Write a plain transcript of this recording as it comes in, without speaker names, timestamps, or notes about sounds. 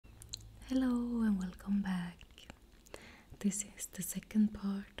Hello and welcome back. This is the second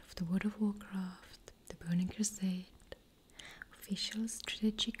part of the World of Warcraft, the Burning Crusade, official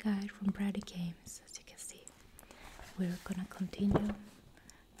strategic guide from Bradygames. As you can see, we're gonna continue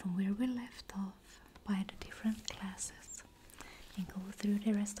from where we left off by the different classes and go through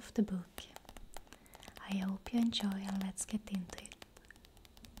the rest of the book. I hope you enjoy and let's get into it.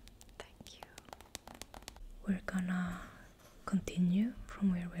 Thank you. We're gonna continue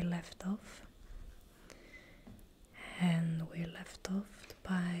from where we left off, and we left off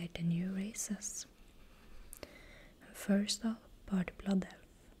by the new races. And first up are the Blood Elf,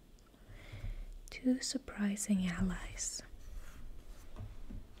 two surprising allies.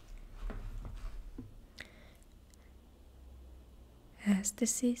 As the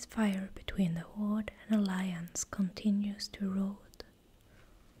ceasefire between the Horde and Alliance continues to erode,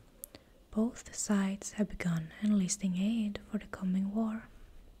 both sides have begun enlisting aid for the coming war,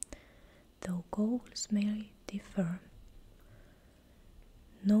 though goals may differ.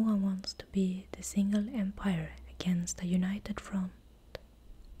 No one wants to be the single empire against a united front.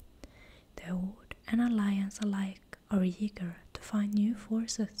 The Horde and Alliance alike are eager to find new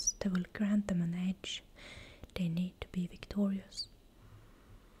forces that will grant them an edge. They need to be victorious.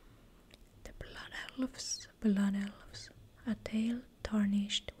 The Blood Elves, a tale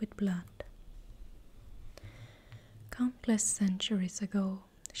tarnished with blood. Countless centuries ago,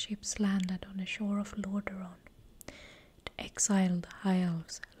 ships landed on the shore of Lordaeron. The exiled High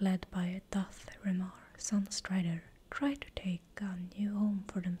Elves, led by Dath Remar, Sunstrider, tried to take a new home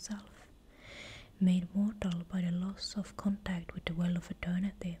for themselves. Made mortal by the loss of contact with the Well of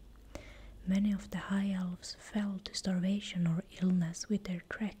Eternity, many of the High Elves fell to starvation or illness with their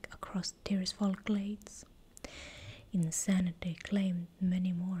trek across Tirisfal glades. Insanity claimed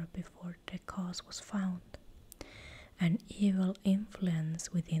many more before the cause was found. An evil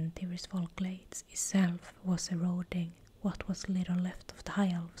influence within Tirisfal glades itself was eroding what was little left of the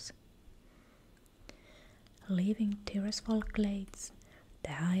High Elves. Leaving Tirisfal glades,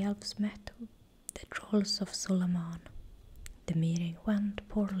 the High Elves met the Trolls of Sulaman. The meeting went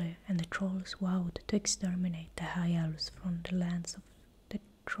poorly, and the Trolls vowed to exterminate the High Elves from the lands of the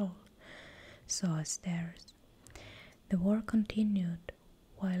Troll, so as theirs. The war continued,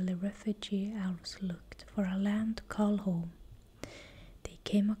 while the refugee elves looked for a land to call home. They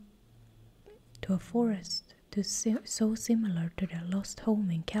came to a forest so similar to their lost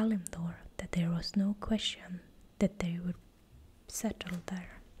home in Kalimdor that there was no question that they would settle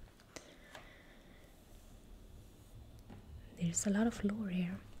there. There's a lot of lore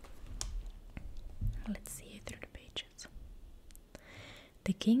here. Let's see it through the pages.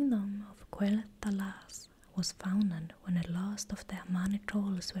 The kingdom of Quel'Thalas was founded when the last of the Amani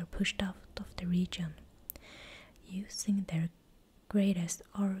trolls were pushed out of the region. Using their greatest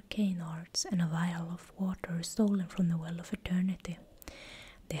arcane arts and a vial of water stolen from the Well of Eternity,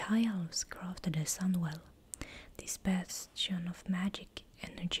 the High Elves crafted a Sunwell. This bastion of magic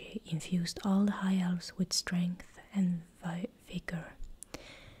energy infused all the High Elves with strength and vigor.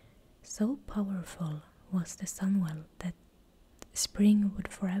 So powerful was the Sunwell that spring would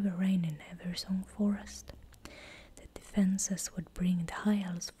forever reign in Eversong Forest. The defenses would bring the High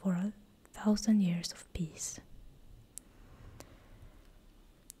Elves for 1,000 years of peace.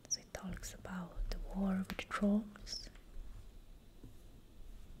 So it talks about the war with the trolls.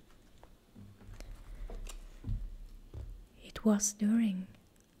 It was during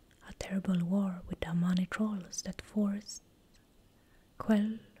a terrible war with the Amani trolls that force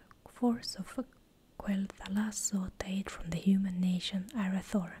of Quel'Thalas sought aid from the human nation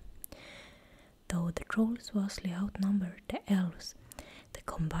Arathor. Though the trolls vastly outnumbered the elves, the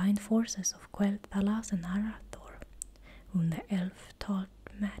combined forces of Quel'Thalas and Arathor, whom the elf taught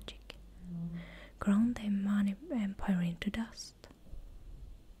magic, ground the Amani Empire into dust.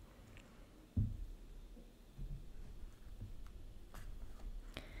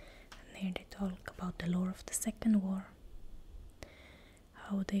 And here they talk about the lore of the Second War,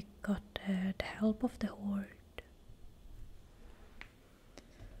 how they got the help of the Horde.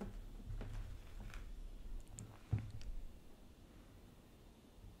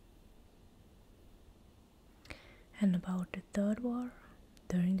 And about the Third War.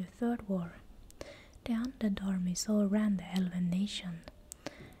 During the Third War, the undead armies overran the Elven nation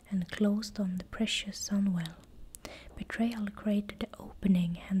and closed on the precious Sunwell. Betrayal created the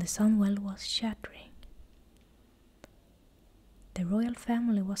opening and the Sunwell was shattering. The royal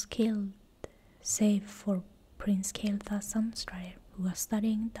family was killed, save for Prince Kael'thas Sunstrider, who was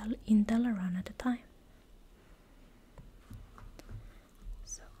studying in Dalaran at the time.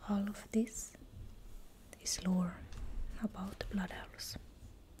 So all of this is lore about the Blood Elves.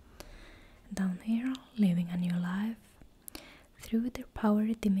 down here, living a new life. Through their power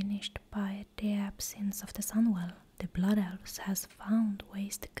diminished by the absence of the Sunwell, the Blood Elves has found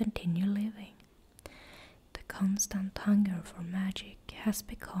ways to continue living. The constant hunger for magic has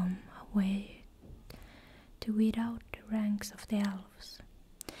become a way to weed out the ranks of the elves.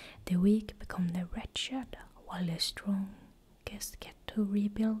 The weak become the wretched, while the strongest get to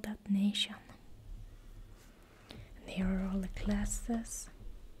rebuild that nation. And here are all the classes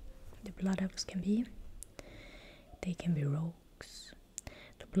the Blood Elves can be. They can be rogues.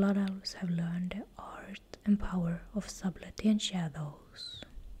 The Blood Elves have learned the art and power of subtlety and shadows.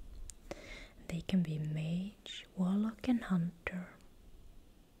 They can be mage, warlock and hunter.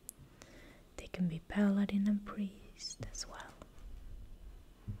 They can be paladin and priest as well.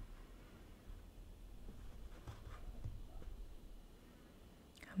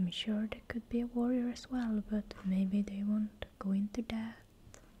 I'm sure they could be a warrior as well, but maybe they won't go into that.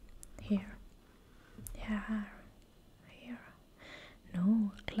 Here. Yeah. Here.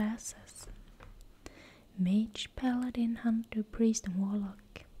 No, classes. Mage, paladin, hunter, priest and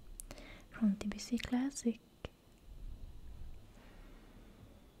warlock. From TBC Classic.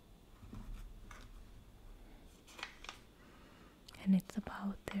 And it's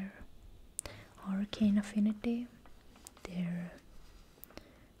about their arcane affinity, their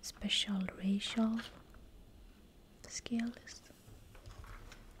special racial skills.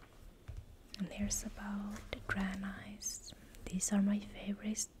 And here's about the Draenei's. These are my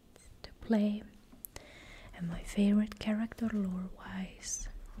favorites to play, and my favorite character lore-wise.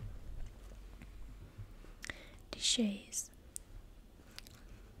 The Shays.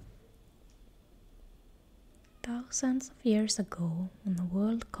 Thousands of years ago, on a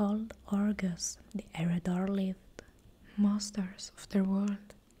world called Argus, the Eredar lived, masters of their world.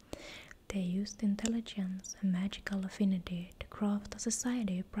 They used intelligence and magical affinity to craft a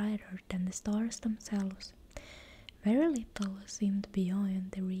society brighter than the stars themselves. Very little seemed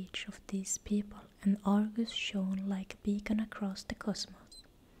beyond the reach of these people, and Argus shone like a beacon across the cosmos.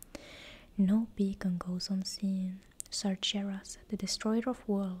 No beacon goes unseen. Sargeras, the destroyer of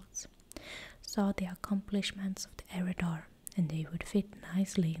worlds, saw the accomplishments of the Eredar, and they would fit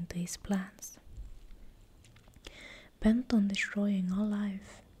nicely into his plans. Bent on destroying all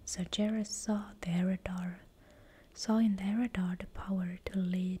life, Sargeras saw in the Eredar the power to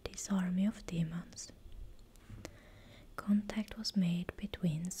lead his army of demons. Contact was made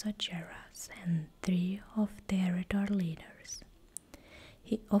between Sargeras and 3 of the Eredar leaders.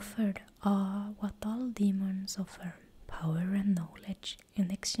 He offered what all demons offer, power and knowledge,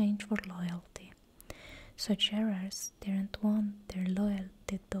 in exchange for loyalty. Sargeras didn't want their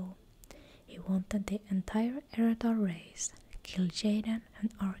loyalty though. He wanted the entire Eredar race. Kil'jaeden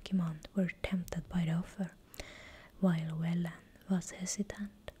and Archimonde were tempted by the offer, while Wellan was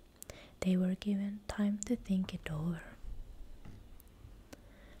hesitant. They were given time to think it over.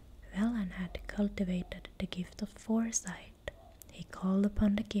 Wellan had cultivated the gift of foresight. He called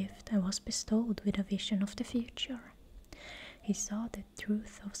upon the gift and was bestowed with a vision of the future. He saw the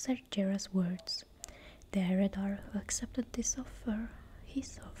truth of Sargeras' words. The Eredar who accepted this offer,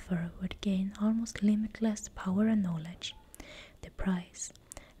 his offer, would gain almost limitless power and knowledge. The price,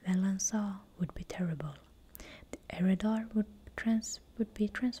 Wellan saw, would be terrible. The Eredar would be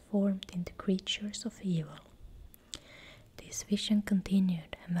transformed into creatures of evil. This vision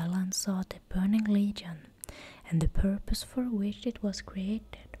continued, and Wellan saw the Burning Legion and the purpose for which it was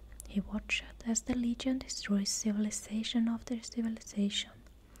created. He watched as the Legion destroys civilization after civilization.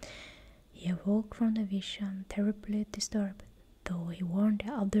 He awoke from the vision, terribly disturbed. Though he warned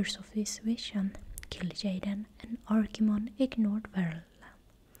the others of his vision, Kil'jaeden and Archimonde ignored Wellan.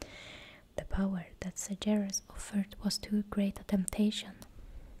 The power that Sargeras offered was too great a temptation.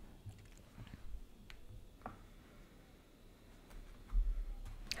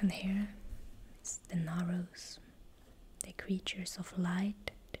 And here is the Narrows, the creatures of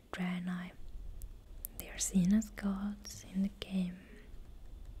light, the Draenei. They are seen as gods in the game.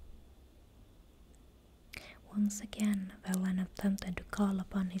 Once again, Wellan attempted to call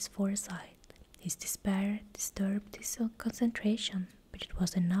upon his foresight. His despair disturbed his concentration, but it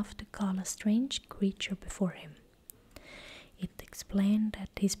was enough to call a strange creature before him. It explained that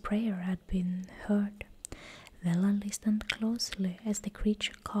his prayer had been heard. Wellan listened closely as the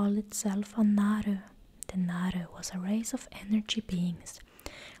creature called itself a Naru. The Naru was a race of energy beings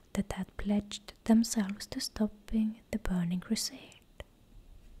that had pledged themselves to stopping the Burning Crusade.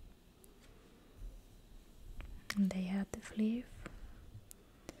 And they had to flee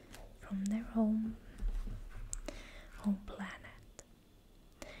from their home planet.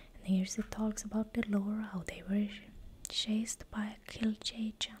 And here's it talks about the lore, how they were chased by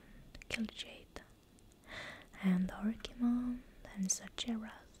Kil'jaeden. killed Jade, and Archimon and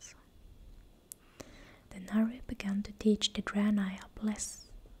Sacheras. The Nari began to teach the Draenei a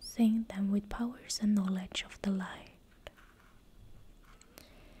blessing them with powers and knowledge of the light.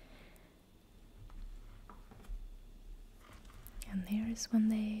 And here is when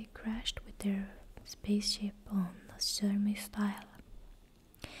they crashed with their spaceship on a Surmi style.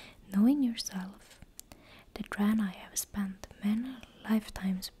 Knowing yourself, the Draenei have spent many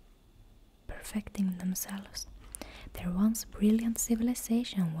lifetimes perfecting themselves. Their once brilliant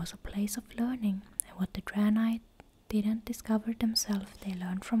civilization was a place of learning, and what the Draenei didn't discover themselves, they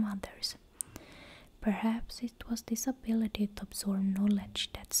learned from others. Perhaps it was this ability to absorb knowledge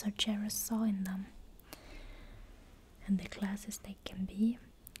that Sargeras saw in them. And the classes they can be: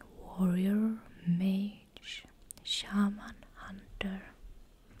 warrior, mage, shaman, hunter.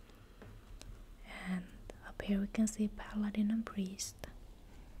 And up here we can see paladin and priest.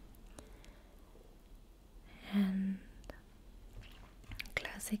 And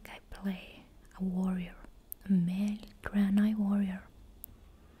classic I play a warrior, a male Draenei warrior.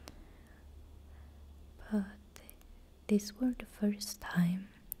 But this were the first time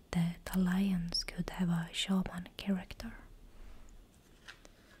that Alliance could have a shaman character.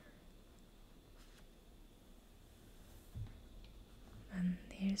 And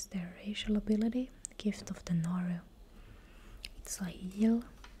here's their racial ability, Gift of the Naru. It's a heal.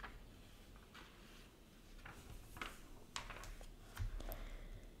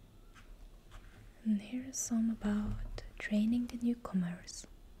 And here's some about training the newcomers.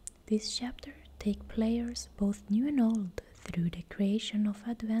 This chapter takes players both new and old through the creation of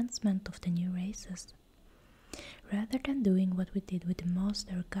advancement of the new races. Rather than doing what we did with the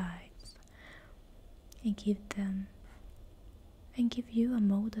master guides and give you a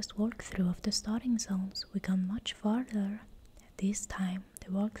modest walkthrough of the starting zones, we gone much farther. This time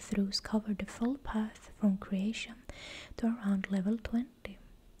the walkthroughs cover the full path from creation to around level 20.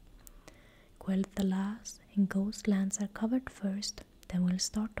 Quel'Thalas and Ghostlands are covered first, then we'll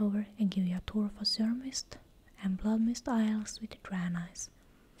start over and give you a tour of Azure Mist and Blood Mist Isles with the Draenei.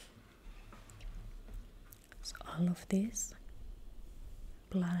 So all of this,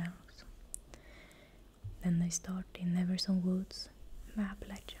 Blood Elves. Then they start in Neversong Woods, map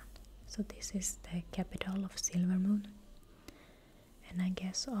legend. So this is the capital of Silvermoon. And I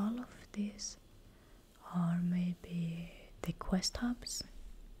guess all of these are maybe the quest hubs.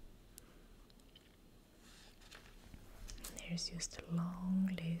 There's just a long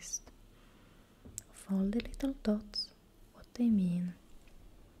list of all the little dots, what they mean.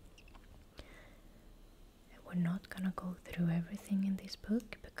 And we're not gonna go through everything in this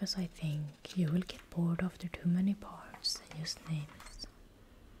book because I think you will get bored after too many parts and just names.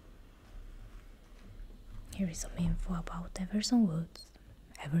 Here is some info about Eversong Woods.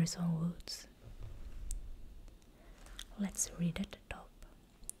 Eversong Woods. Let's read at the top.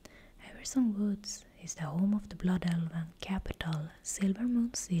 Eversong Woods is the home of the Blood Elven capital,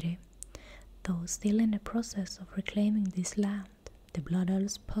 Silvermoon City. Though still in the process of reclaiming this land, the Blood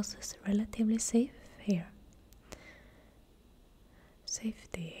Elves possess relatively safety here.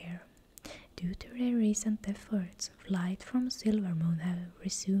 Due to their recent efforts, flight from Silvermoon have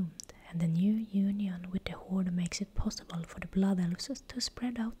resumed, and the new union with the Horde makes it possible for the Blood Elves to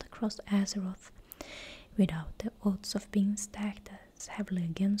spread out across Azeroth without the odds of being stacked as heavily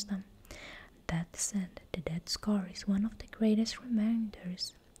against them. That said, the Dead Scar is one of the greatest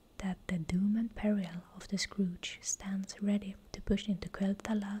reminders that the doom and peril of the Scrooge stands ready to push into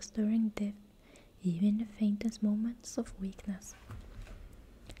Quel'Thalas during even the faintest moments of weakness.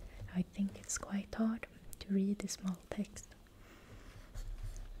 I think it's quite hard to read this small text.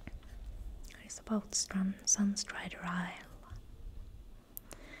 It's about Sunstrider Isle.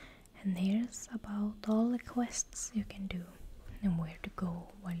 And here's about all the quests you can do and where to go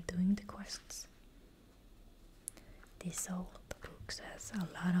while doing the quests. This old book has a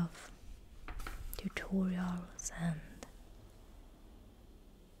lot of tutorials and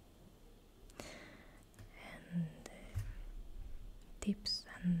tips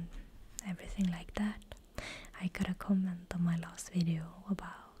and everything like that. I got a comment on my last video about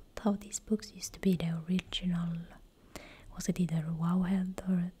how these books used to be the original, was it either Wowhead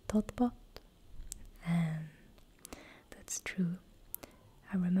or Thoughtbot? And that's true.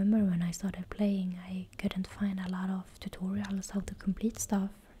 I remember when I started playing, I couldn't find a lot of tutorials how to complete stuff,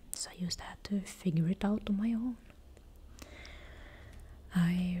 so I just had to figure it out on my own.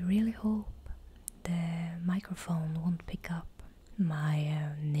 I really hope the microphone won't pick up.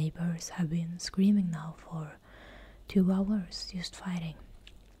 My neighbors have been screaming now for 2 hours just fighting,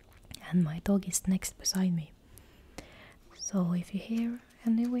 and my dog is next beside me. So if you hear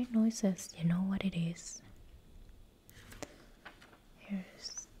any weird noises, you know what it is.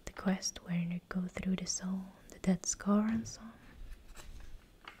 Here's the quest where you go through the zone, the dead scar and so on.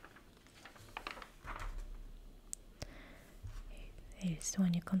 Here's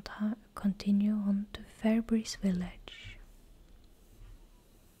when you continue on to Fairbreeze Village.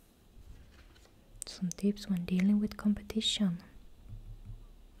 Some tips when dealing with competition.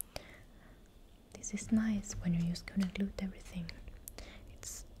 This is nice when you just couldn't loot everything.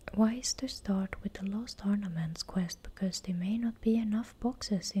 It's wise to start with the Lost Ornaments quest because there may not be enough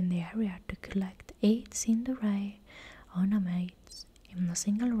boxes in the area to collect 8 Cinderay ornaments in a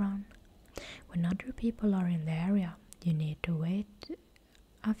single run. When other people are in the area, you need to wait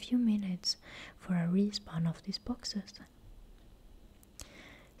a few minutes for a respawn of these boxes.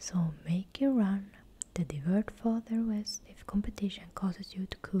 So make your run the divert further west if competition causes you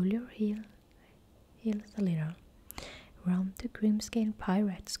to cool your heels a little. Run the Grimscale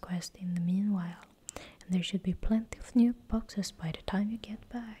Pirates quest in the meanwhile, and there should be plenty of new boxes by the time you get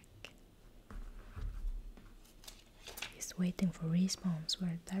back. He's waiting for respawns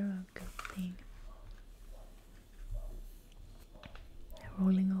where they're a good thing.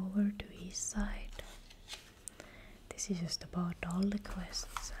 Rolling over to east side. This is just about all the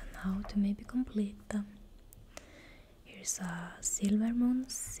quests and how to maybe complete them. Here's a Silvermoon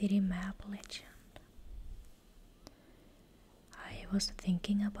City map legend. I was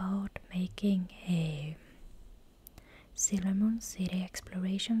thinking about making a Silvermoon City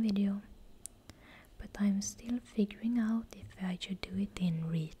exploration video, but I'm still figuring out if I should do it in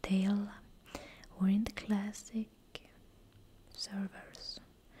retail or in the classic servers.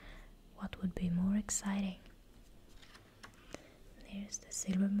 What would be more exciting? Here's the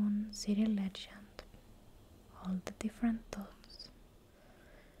Silvermoon City legend, all the different dots,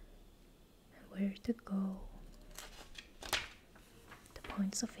 and where to go, the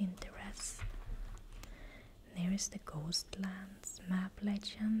points of interest. There is the Ghostlands map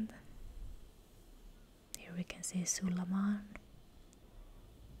legend. Here we can see Sulaman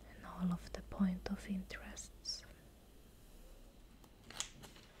and all of the point of interests.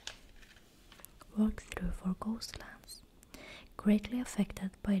 Walkthrough for Ghostlands. Greatly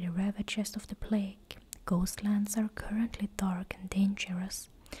affected by the ravages of the plague, Ghostlands are currently dark and dangerous.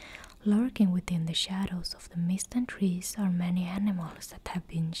 Lurking within the shadows of the mist and trees are many animals that have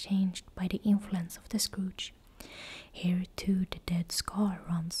been changed by the influence of the Scrooge. Here too the dead scar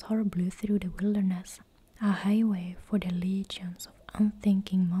runs horribly through the wilderness, a highway for the legions of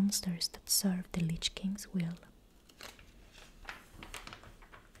unthinking monsters that serve the Lich King's will.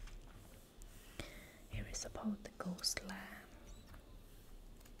 Here is about the Ghostlands.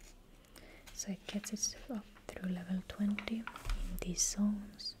 So it gets it up through level 20 in these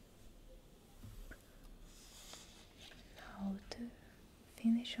zones. How to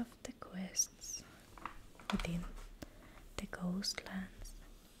finish off the quests within the Ghostlands.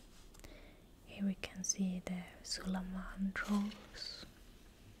 Here we can see the Sulaman trolls.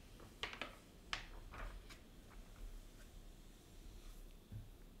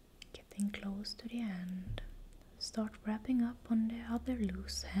 Getting close to the end. Start wrapping up on the other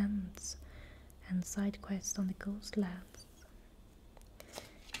loose ends and side quests on the Ghostlands.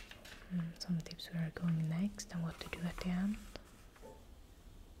 Some tips where we're going next and what to do at the end.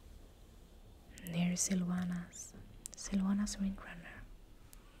 Near Sylvanas Windrunner.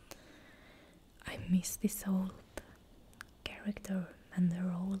 I miss this old character and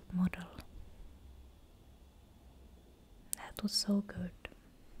their old model. That was so good.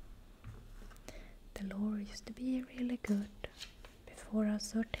 The lore used to be really good before a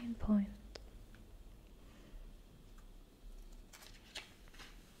certain point.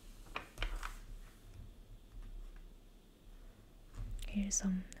 Here's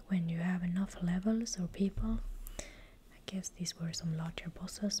some when you have enough levels or people. I guess these were some larger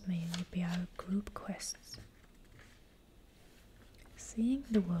bosses, maybe our group quests. Seeing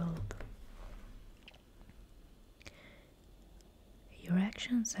the world. Your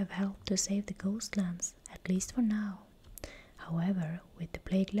actions have helped to save the Ghostlands, at least for now. However, with the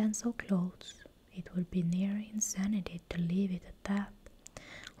Plague Land so close, it would be near insanity to leave it at that.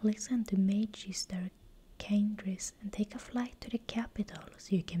 Listen to Magister Kendris and take a flight to the capital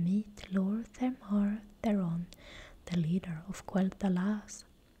so you can meet Lord Thermar Theron, the leader of Quel'Thalas.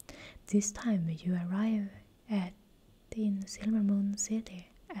 This time you arrive in Silvermoon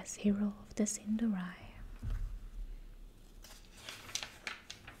City as hero of the Cinderay.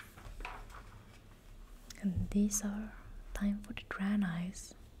 And these are time for the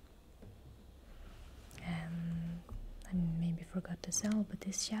Draenei's. I maybe forgot to tell, but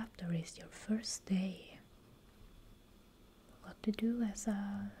this chapter is your first day. What to do as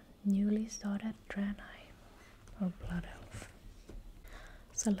a newly started Draenei or Blood Elf.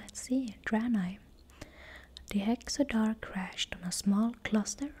 So let's see, Draenei. The Exodar crashed on a small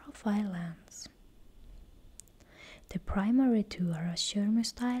cluster of islands. The primary two are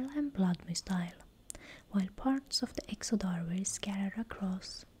Azure-Mystile and Blood-Mystile, while parts of the Exodar were scattered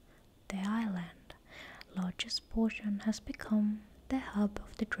across the island. Largest portion has become the hub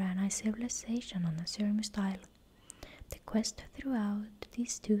of the Draenei civilization on Azure-Mystile. The quest throughout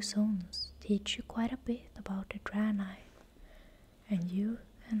these two zones teach you quite a bit about the Draenei and you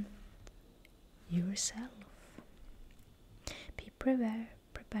and yourself. Be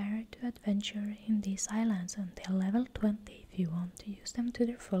prepared to adventure in these islands until level 20 if you want to use them to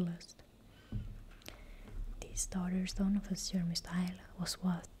their fullest. The starter stone of Azure-Mystile was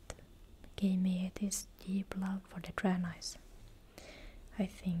what gave me this deep love for the Draenei. I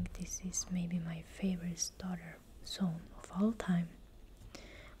think this is maybe my favorite starter zone of all time.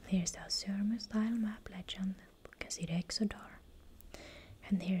 Here's the Azure-Mystile map legend, you can see the Exodar.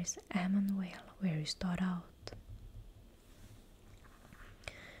 And here's Ammon Vale, where you start out.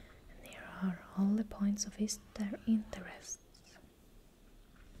 And here are all the points of their interests.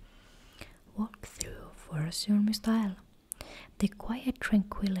 Walkthrough for Azure-Mystile. The quiet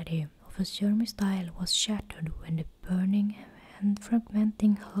tranquility of Azure-Mystile was shattered when the burning and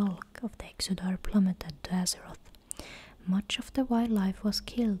fragmenting hulk of the Exodar plummeted to Azeroth. Much of the wildlife was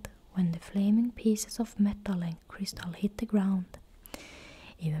killed when the flaming pieces of metal and crystal hit the ground.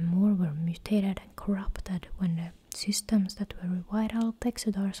 Even more were mutated and corrupted when the systems that were vital to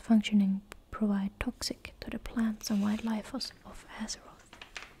Exodar's functioning provide toxic to the plants and wildlife of Azeroth.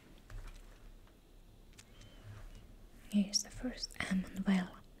 Here's the first Ammon Vale.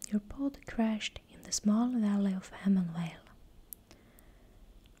 Your boat crashed in the small valley of Ammon Vale.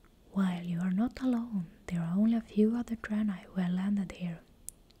 While you are not alone, there are only a few other Draenei who have landed here.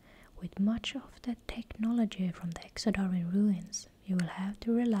 With much of the technology from the Exodar in ruins, you will have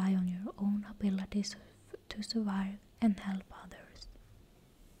to rely on your own abilities to survive and help others.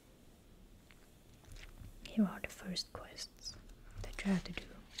 Here are the first quests that you have to do.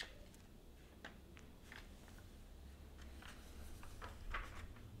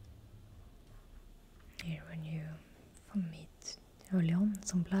 Here when you meet early on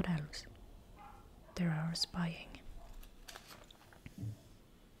some Blood Elves, there are spying.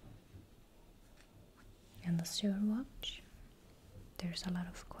 And the Azure Watch, there's a lot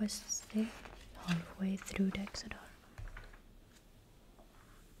of quests there, halfway through the Exodar.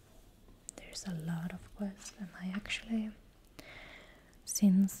 There's a lot of quests, and I actually,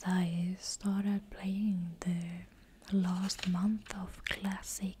 since I started playing the last month of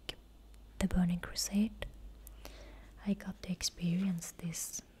Classic, the Burning Crusade, I got to experience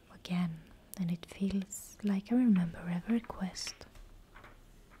this again, and it feels like I remember every quest.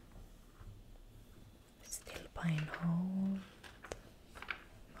 Still Pine Hold,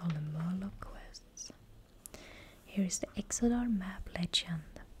 all the Murloc quests. Here's the Exodar map legend.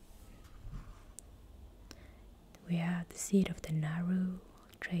 We have the Seat of the Naru,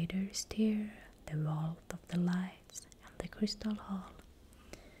 Trader's Tier, the Vault of the Lights, and the Crystal Hall.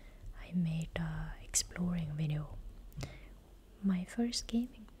 I made a exploring video. My first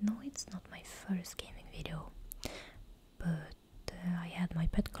gaming, no, it's not my first gaming video, but I had my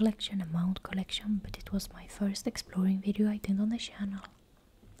pet collection, a mount collection, but it was my first exploring video I did on the channel.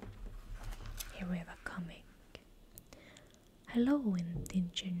 Here we have a comic. Hello,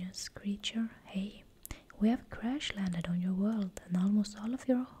 indigenous creature. Hey, we have crash landed on your world, and almost all of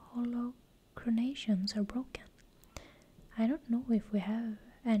your holocronations are broken. I don't know if we have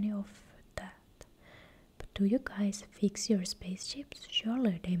any of that. But do you guys fix your spaceships?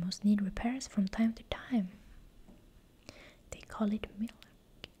 Surely they must need repairs from time to time. They call it milk.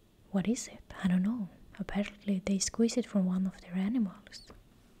 What is it? I don't know. Apparently they squeeze it from one of their animals.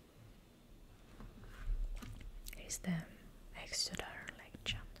 Here's the Exodar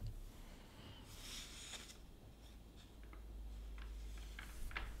legend.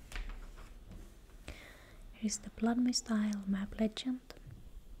 Here's the Blood-Mystile map legend.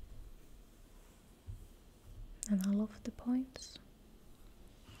 And all of the points.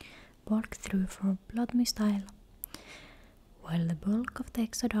 Walkthrough for Blood-Mystile. While the bulk of the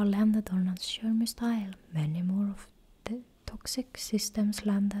Exodar landed on Azure-Mystile, many more of the toxic systems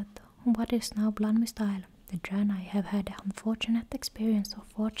landed on what is now Blood-Mystile. The Draenei have had the unfortunate experience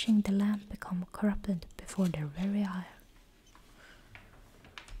of watching the land become corrupted before their very eyes.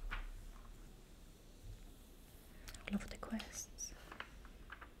 All of the quests.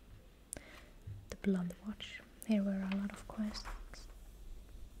 The Blood Watch. Here were a lot of quests.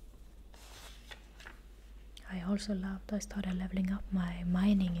 I I also loved, I started leveling up my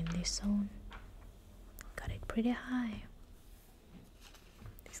mining in this zone. Got it pretty high.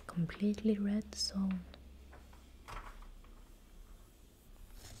 This completely red zone.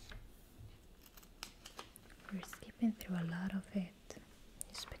 We're skipping through a lot of it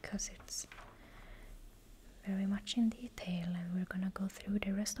just because it's very much in detail, and we're gonna go through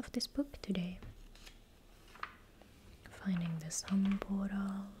the rest of this book today. Finding the sun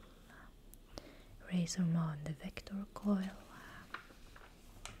portal, Razor Maw and the vector coil.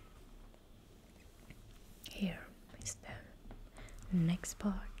 Here is the next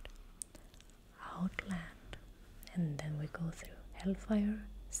part, Outland, and then we go through Hellfire,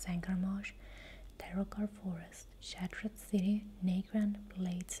 Sangarmarsh, Terrakar Forest, Shattered City, Nagrand,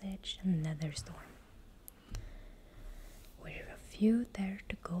 Blade's Edge, and Netherstorm. We're a few there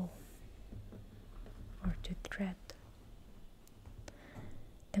to go, or to tread.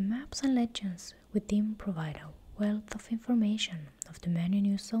 The maps and legends within provide a wealth of information of the many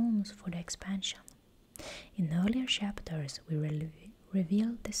new zones for the expansion. In earlier chapters we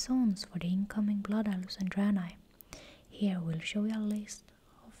revealed the zones for the incoming Blood Elves and Draenei. Here we'll show you a list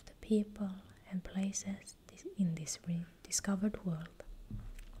of the people and places in this rediscovered world.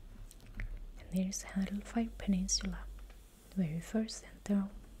 And there's Hellfire Peninsula, where you first enter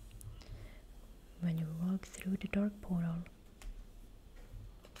when you walk through the dark portal.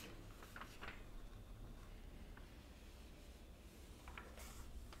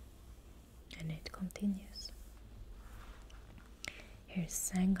 And it continues. Here's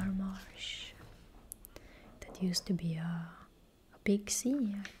Sangarmarsh. That used to be a big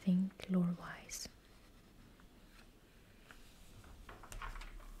sea, I think, lore-wise.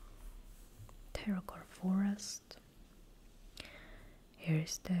 Terrakar Forest.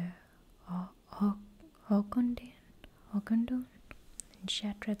 Here's the Okundun in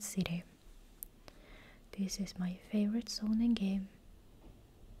Shattered City. This is my favorite zone in game.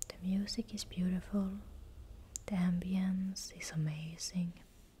 The music is beautiful, the ambience is amazing.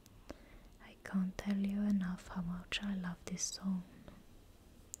 I can't tell you enough how much I love this zone.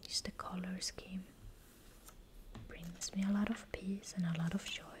 Just the color scheme brings me a lot of peace and a lot of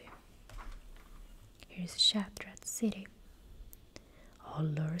joy. Here's Shattered City. All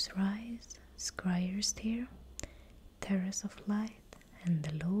doors rise, Scryer's Tear, Terrace of Light, and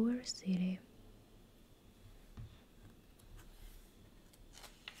the Lower City.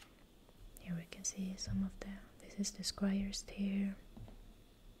 Here we can see some of them. This is the Scryer's Tear,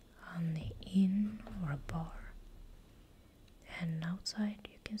 an inn or a bar. And outside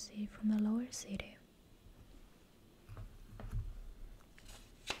you can see from the Lower City.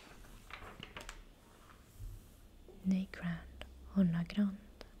 Nagrand or Nagrand.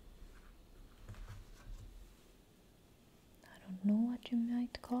 I don't know what you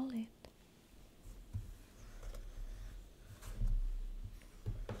might call it.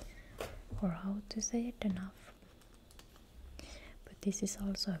 Or how to say it enough. But this is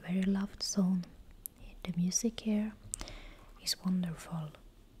also a very loved zone. The music here is wonderful.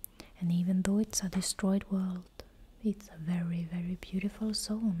 And even though it's a destroyed world, it's a very, very beautiful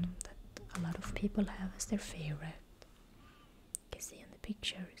zone that a lot of people have as their favorite. You can see in the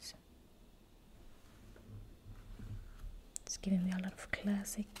pictures. It's giving me a lot of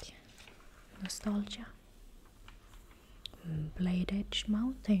classic nostalgia. Blade Edge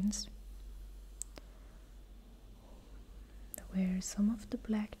Mountains, where some of the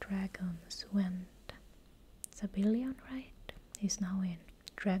black dragons went. Sabilion, right, is now in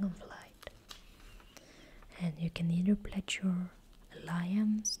Dragonflight. And you can either pledge your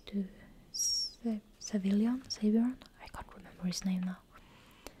alliance to Sabilion, I can't remember his name now,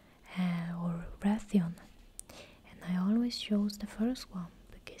 or Rathion. And I always chose the first one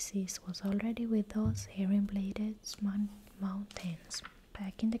because he was already with us here in Bladed Mountains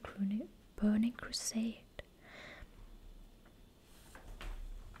back in the Burning Crusade.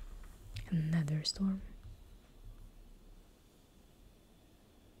 Netherstorm.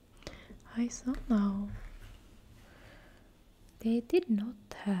 I saw now they did not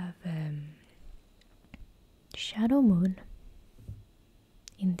have Shadow Moon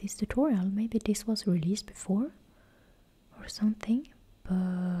in this tutorial. Maybe this was released before or something,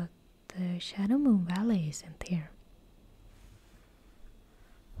 but the Shadow Moon Valley isn't here.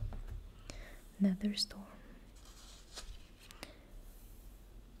 Netherstorm.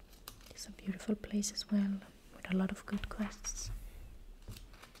 It's a beautiful place as well, with a lot of good quests.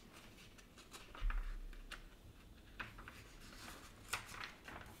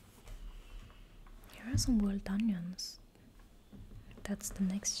 Here are some world dungeons. That's the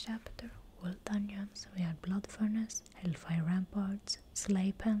next chapter, world dungeons. We have Blood Furnace, Hellfire Ramparts,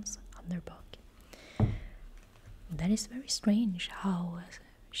 Slay Pens, Underbog. That is very strange how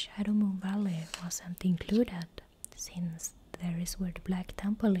Shadow Moon Valley wasn't included, since there is where the Black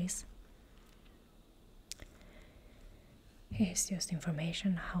Temple is. Here's just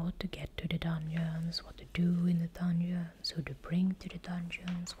information how to get to the dungeons, what to do in the dungeons, who to bring to the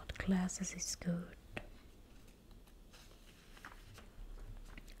dungeons, what classes is good.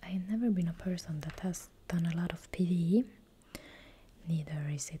 I've never been a person that has done a lot of PvE. Neither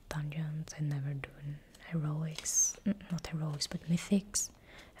is it dungeons. I've never done heroics, not heroics, but mythics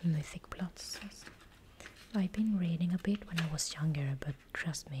and mythic plots. I've been reading a bit when I was younger, but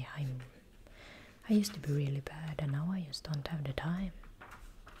trust me, I used to be really bad, and now I just don't have the time.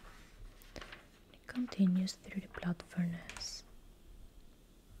 It continues through the blood furnace.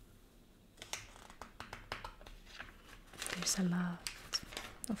 There's a lot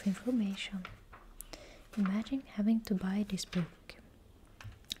of information. Imagine having to buy this booklet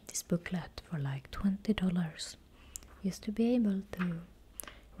for like $20 just to be able to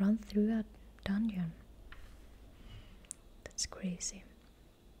run through a dungeon. That's crazy.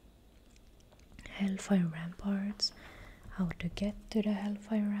 Hellfire Ramparts, how to get to the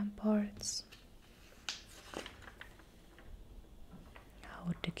Hellfire Ramparts,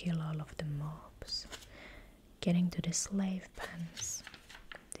 how to kill all of the mobs, getting to the slave pens.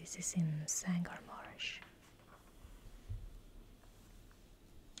 This is in Sangar Marsh.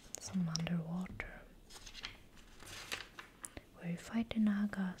 Some underwater, where you fight the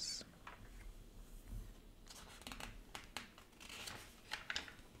Nagas.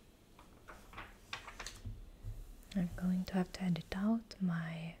 I'm going to have to edit out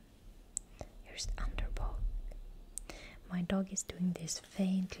my... Here's the underbow. My dog is doing this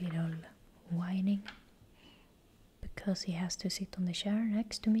faint little whining because he has to sit on the chair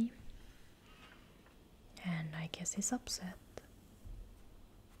next to me, and I guess he's upset.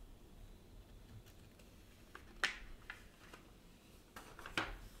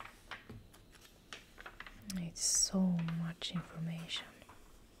 It's so much information.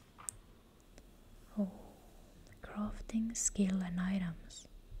 Oh, crafting, skill and items.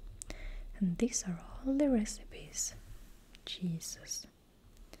 And these are all the recipes. Jesus.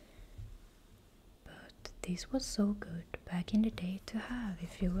 But this was so good back in the day to have,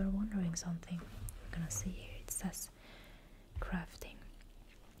 if you were wondering something. You're gonna see here, it says crafting.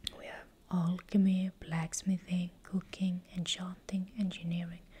 We have alchemy, blacksmithing, cooking, enchanting,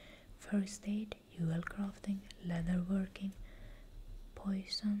 engineering, first aid, UL crafting, leatherworking,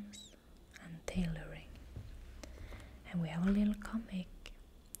 poisons, and tailoring. And we have a little comic.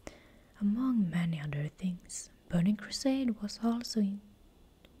 Among many other things, Burning Crusade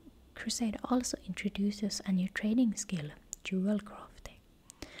also introduces a new trading skill, jewel crafting.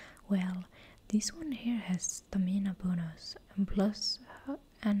 Well, this one here has stamina bonus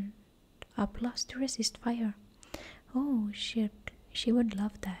and a plus to resist fire. Oh shit, she would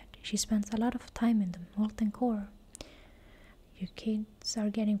love that. She spends a lot of time in the molten core. You kids are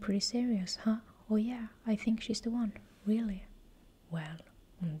getting pretty serious, huh? Oh yeah, I think she's the one. Really? Well,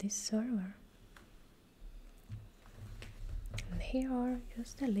 on this server. And here are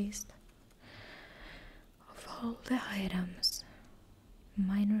just a list of all the items.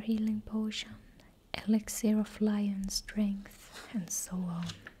 Minor healing potion, elixir of lion strength, and so on.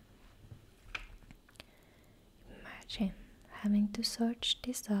 Imagine having to search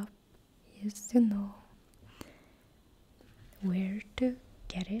this up just to know where to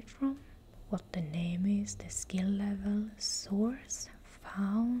get it from, what the name is, the skill level, source,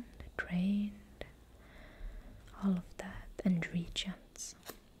 found, trained, all of that, and regions.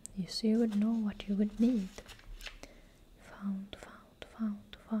 So you would know what you would need. Found,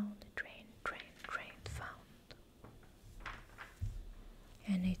 trained, found.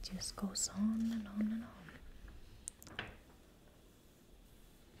 And it just goes on and on and on.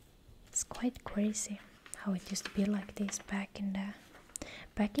 It's quite crazy how it used to be like this back in the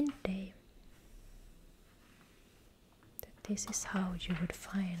day. That this is how you would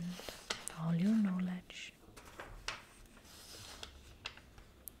find all your knowledge.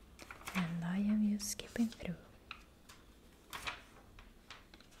 And I am just skipping through.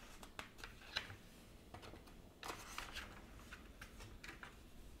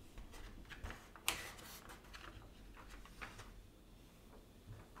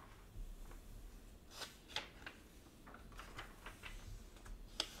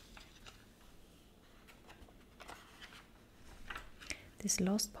 This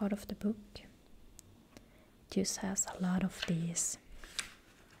last part of the book just has a lot of these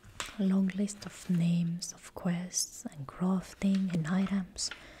long list of names of quests and crafting and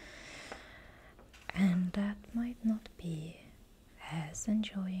items, and that might not be as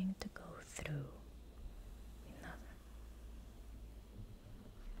enjoying to go through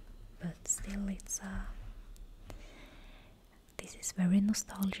still this is very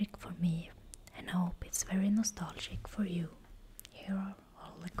nostalgic for me, and I hope it's very nostalgic for you. Here are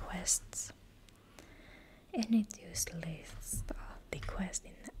all the quests, and it just lists the quest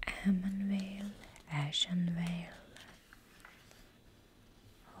in Ammonvale, Ashenvale,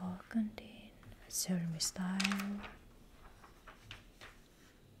 Hawkendin, Surmistyle,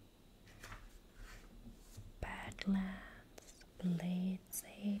 Badlands, Blades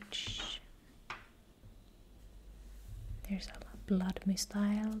Age. There's a Blood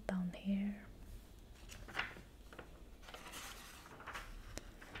Mistile down here.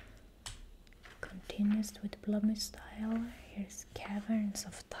 Continues with Blood Mistile. Here's Caverns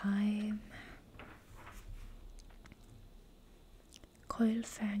of Time,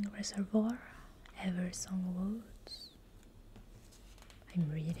 Coilfang Reservoir, Eversong Woods. I'm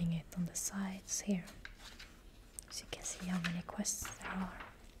reading it on the sides here, so you can see how many quests there are.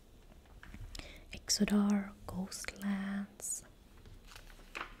 Exodar, Ghostlands,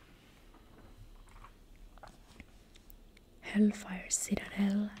 Hellfire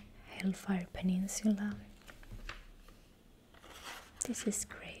Citadel, Hellfire Peninsula. This is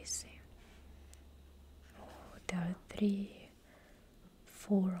crazy. Oh, there are 3,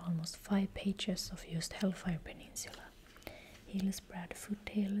 4, almost 5 pages of just Hellfire Peninsula. Hillsbrad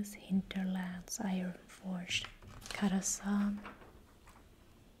Foothills, Hinterlands, Ironforge, Karasan,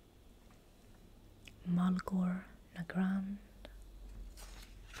 Malgor, Nagrand,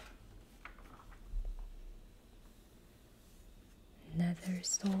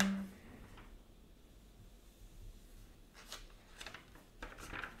 Netherstorm,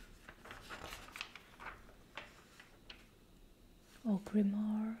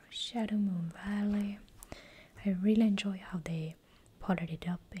 Ogrimmar, Shadowmoon Valley. I really enjoy how they potted it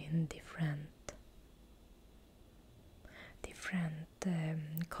up in different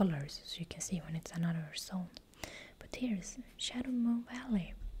colors, so you can see when it's another zone. But here's Shadowmoon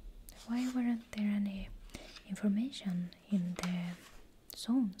Valley. Why weren't there any information in the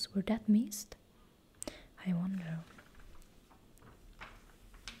zones? Were that missed? I wonder.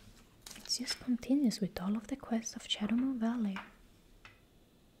 It just continues with all of the quests of Shadowmoon Valley.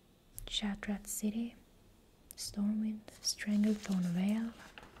 Shatrat City, Stormwind, Stranglethorn Vale,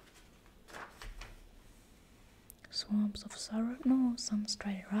 Swamps of Sorrow, no,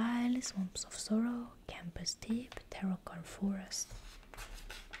 Sunstrider Isle, Swamps of Sorrow, Campus Deep, Terracar Forest,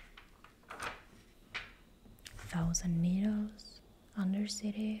 Thousand Needles,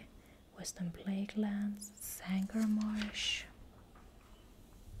 Undercity, Western Plaguelands, Sanger Marsh,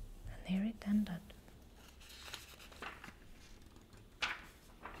 and here it ended.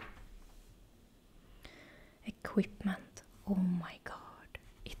 Equipment, oh my god,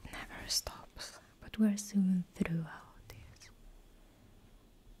 it never stops, but we're soon throughout this.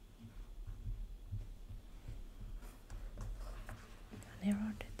 And there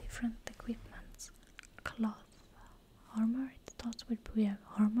are the different equipments. Cloth, armor, it starts with we have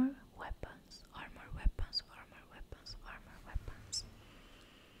armor, weapons, armor, weapons, armor, weapons, armor, weapons.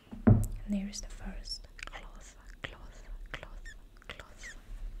 And there is the first cloth, cloth, cloth, cloth.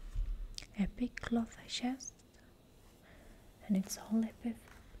 Epic cloth chest. And it's all epic.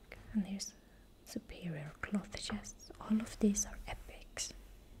 And here's superior cloth chests. All of these are epics.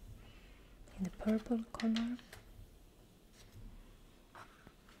 In the purple color,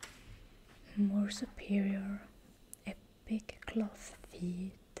 more superior epic cloth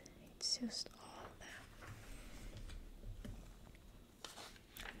feet. It's just all there.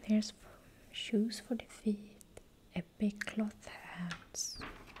 And here's shoes for the feet, epic cloth hands.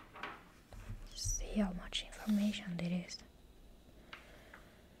 See how much information there is.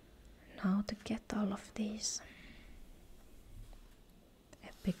 Now to get all of these.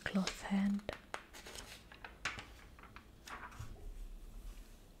 Epic cloth hand.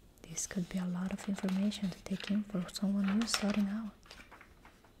 This could be a lot of information to take in for someone new starting out.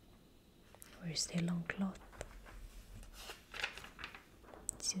 We're still on cloth.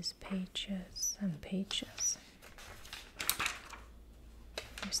 It's just pages and pages.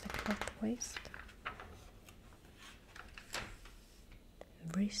 Here's the cloth waist.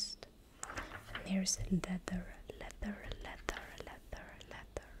 Wrist. And here's leather.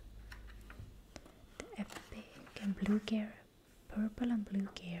 The epic and blue gear. Purple and blue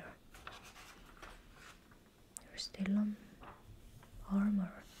gear. We're still on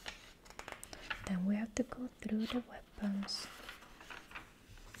armor. Then we have to go through the weapons.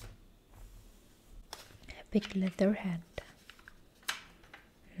 Epic leather head.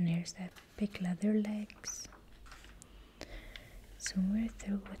 And here's the epic leather legs. Soon we're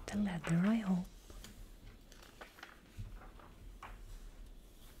through with the leather, I hope.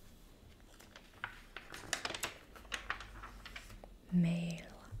 Mail.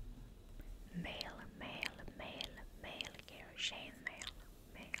 Mail, mail, mail, mail gear, chain mail,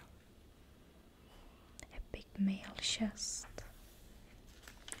 mail. Epic mail chest.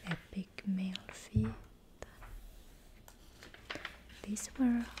 Epic mail feet. These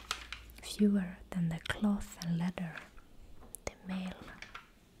were fewer than the cloth and leather, the mail.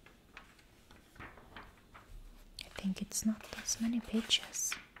 I think it's not as many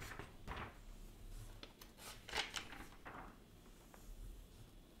pages.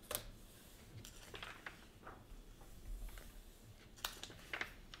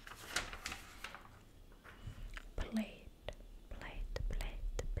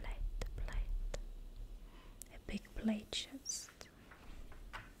 Plate chest.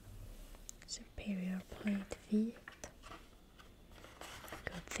 Superior plate feet.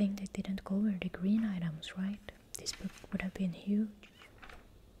 Good thing they didn't cover the green items, right? This book would have been huge.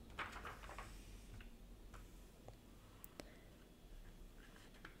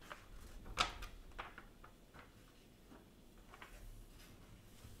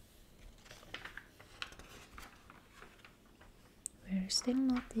 We're still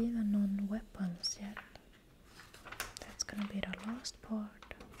not even on weapons yet. That's gonna be the last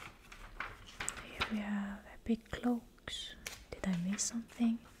part. Here we have epic cloaks. Did I miss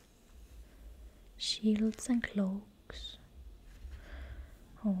something? Shields and cloaks.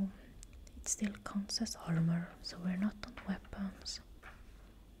 Oh, it still counts as armor, so we're not on weapons.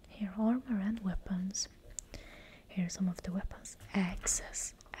 Here, armor and weapons. Here are some of the weapons.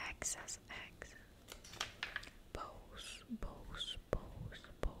 Axes, axes, axes. Bows, bows, bows,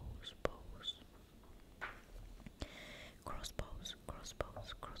 bows, bows. Crossbows,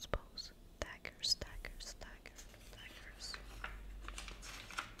 crossbows, crossbows. Daggers, daggers, daggers, daggers.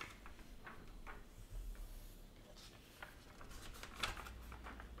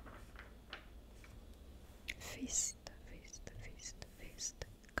 Fist, fist, fist, fist.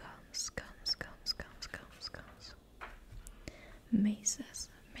 Guns, guns, guns, guns, guns, guns. Maces,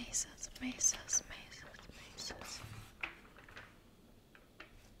 maces, maces, maces, maces.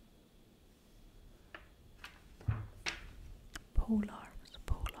 Pole arms,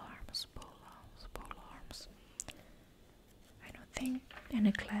 pole arms, pole arms, pole arms. I don't think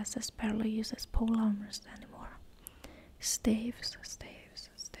any classes barely uses pole armors anymore. Staves, staves,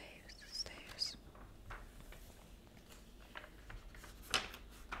 staves, staves.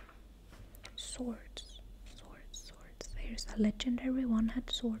 Swords, swords, swords. Here's a legendary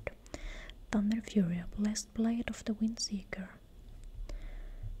one-handed sword. Thunder Fury, a blessed blade of the Windseeker.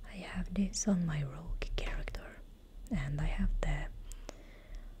 I have this on my rogue character, and I have the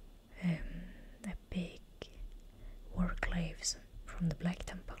big warclaves from the Black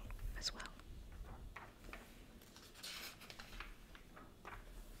Temple as well.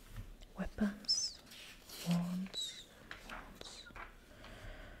 Weapons, wands, wands.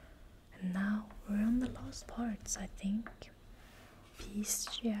 And now we're on the last parts, I think.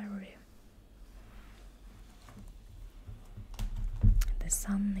 Bestiary. The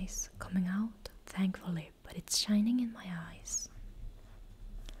sun is coming out, thankfully, but it's shining in my eyes.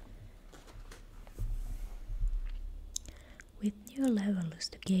 With new levels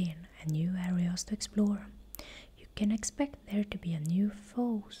to gain and new areas to explore, you can expect there to be a new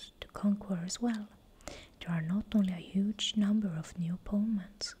foes to conquer as well. There are not only a huge number of new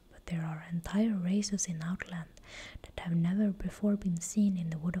opponents, but there are entire races in Outland that have never before been seen in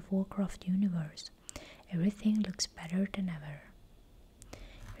the World of Warcraft universe. Everything looks better than ever.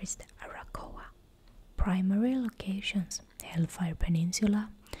 Here's the Arakoa. Primary locations: Hellfire Peninsula,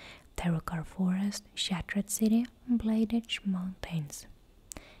 Terrakar Forest, Shattered City, and Blade Edge Mountains.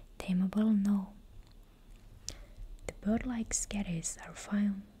 Tameable? No. The bird-like sketties are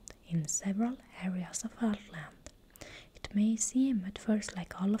found in several areas of Outland. It may seem at first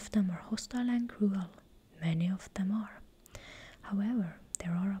like all of them are hostile and cruel. Many of them are. However,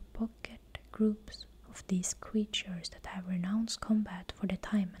 there are a pocket groups of these creatures that have renounced combat for the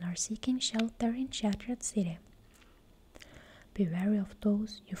time and are seeking shelter in Shattered City. Be wary of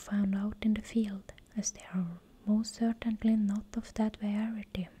those you found out in the field, as they are most certainly not of that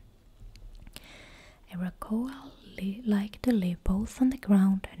variety. Arakoa like to live both on the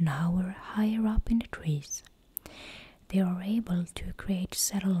ground and higher up in the trees. They are able to create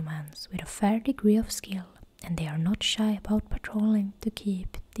settlements with a fair degree of skill, and they are not shy about patrolling to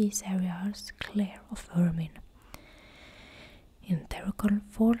keep these areas clear of vermin. In Terrakar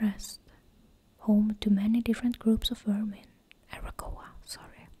Forest, home to many different groups of vermin,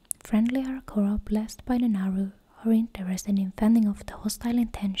 friendly Arakoa blessed by the Naru are interested in fending off the hostile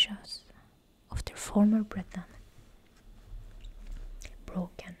intentions of their former brethren.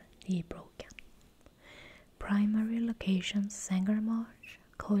 Broken, the broken. Primary locations: Sangarmarsh,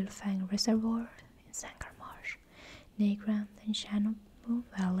 Coilfang Reservoir in Sangarmarsh, Nagrand and Shanobu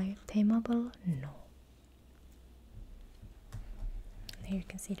Valley. Tameable? No. Here you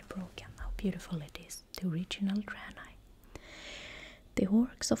can see the broken, how beautiful it is, the original Draenei. The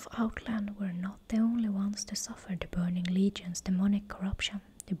orcs of Outland were not the only ones to suffer the Burning Legion's demonic corruption.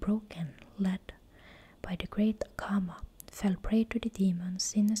 The broken, led by the great Akama, fell prey to the demon's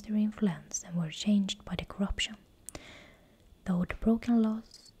sinister influence and were changed by the corruption. Though the broken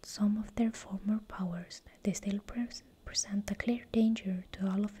lost some of their former powers, they still present a clear danger to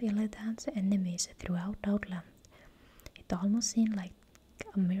all of Illidan's enemies throughout Outland. It almost seemed like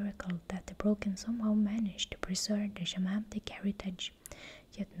a miracle that the broken somehow managed to preserve their shamanic heritage,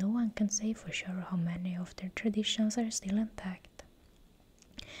 yet no one can say for sure how many of their traditions are still intact.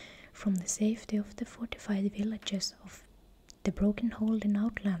 From the safety of the fortified villages of the broken hold in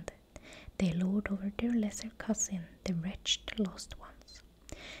Outland, they lord over their lesser cousin, the wretched lost ones.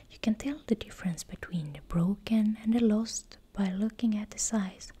 You can tell the difference between the broken and the lost by looking at the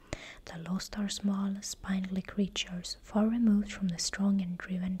size. The lost are small, spindly creatures, far removed from the strong and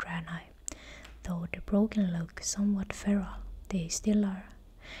driven Draenei. Though the broken look somewhat feral, they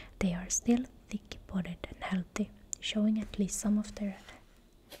are still thick-bodied and healthy, showing at least some of their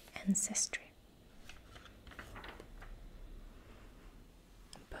ancestry.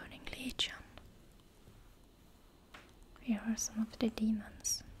 Burning Legion. Here are some of the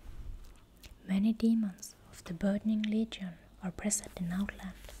demons. Many demons of the Burning Legion are present in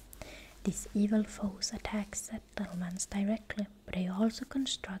Outland. These evil foes attack settlements directly, but they also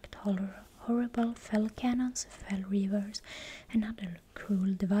construct horrible fell cannons, fell rivers, and other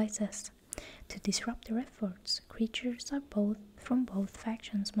cruel devices. To disrupt their efforts, creatures from both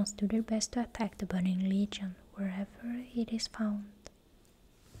factions must do their best to attack the Burning Legion wherever it is found.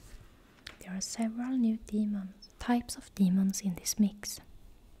 There are several new types of demons in this mix.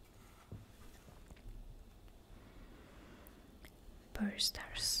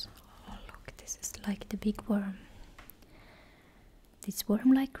 Bursters. Oh look, this is like the big worm. These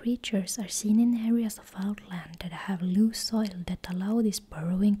worm-like creatures are seen in areas of Outland that have loose soil that allow these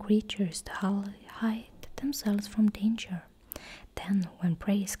burrowing creatures to hide themselves from danger. Then, when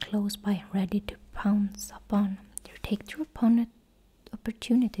prey is close by and ready to pounce upon, they take their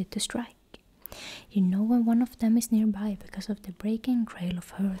opportunity to strike. You know when one of them is nearby because of the breaking trail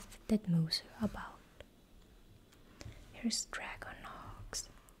of earth that moves about. Here's dragon hogs,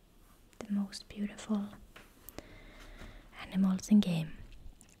 the most beautiful animals in game.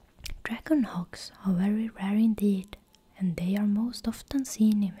 Dragon hogs are very rare indeed, and they are most often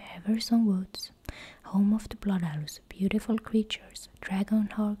seen in Everson Woods, home of the Blood Elves, beautiful creatures. Dragon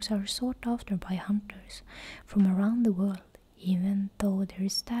hogs are sought after by hunters from around the world, even though their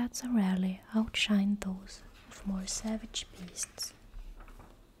stats are rarely outshine those of more savage beasts.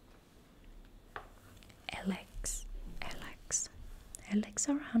 Elecs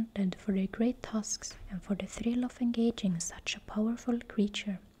are hunted for their great tusks and for the thrill of engaging such a powerful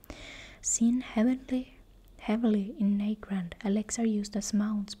creature. Seen heavily in Nagrand, Elecs are used as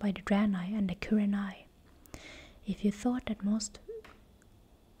mounts by the Draenei and the Kurenai. If you thought that most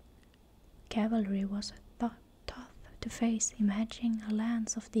cavalry was tough to face, imagine a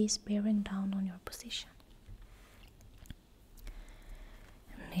lance of these bearing down on your position.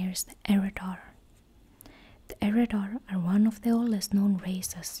 And here's the Eredar. The Eredar are one of the oldest known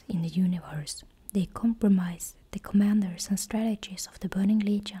races in the universe. They comprise the commanders and strategies of the Burning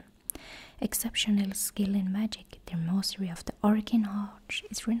Legion. Exceptional skill in magic, their mastery of the arcane art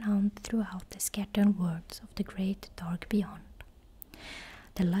is renowned throughout the scattered worlds of the great dark beyond.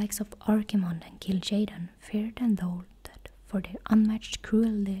 The likes of Archimonde and Kil'jaeden, feared and loathed for their unmatched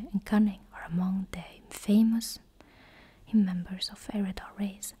cruelty and cunning, are among the famous members of Eredar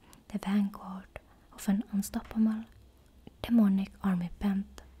race, the vanguard of an unstoppable demonic army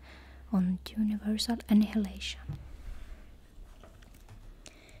bent on universal annihilation.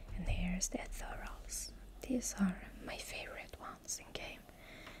 And here's the Ethereals. These are my favorite ones in game,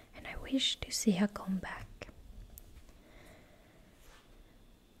 and I wish to see a comeback.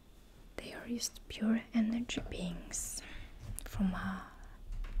 They are just pure energy beings from a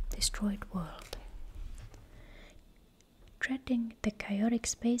destroyed world. Treading the chaotic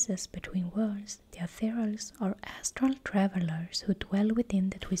spaces between worlds, the Ethereals are astral travelers who dwell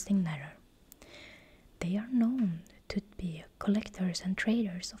within the twisting nether. They are known to be collectors and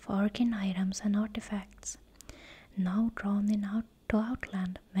traders of arcane items and artifacts. Now drawn to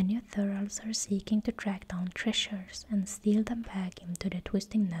Outland, many Ethereals are seeking to track down treasures and steal them back into the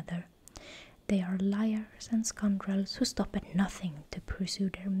twisting nether. They are liars and scoundrels who stop at nothing to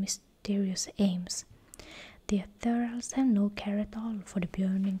pursue their mysterious aims. The Ethereals have no care at all for the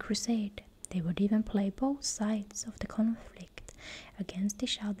burning Crusade. They would even play both sides of the conflict against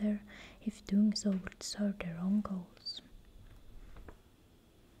each other if doing so would serve their own goals.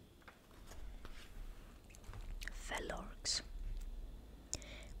 Fellorgs.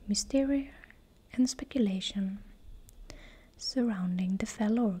 Mystery and speculation surrounding the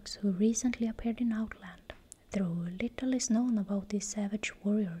Fellorgs who recently appeared in Outland. Though little is known about these savage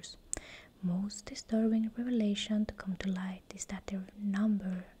warriors, most disturbing revelation to come to light is that their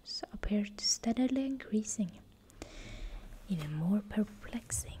numbers appear to steadily increasing. Even more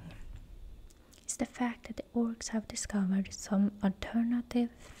perplexing is the fact that the orcs have discovered some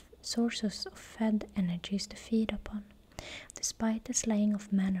alternative sources of fed energies to feed upon, despite the slaying of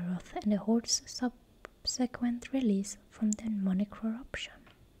Manoroth and the Horde's subsequent release from demonic corruption.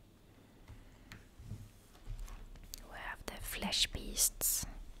 We have the flesh beasts.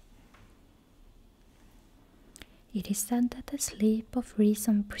 It is said that the sleep of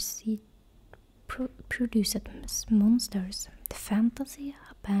reason produces monsters. The fantasy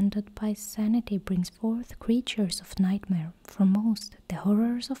abandoned by sanity brings forth creatures of nightmare. For most, the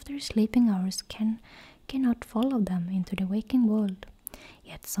horrors of their sleeping hours cannot follow them into the waking world.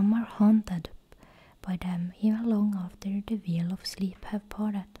 Yet some are haunted by them even long after the veil of sleep have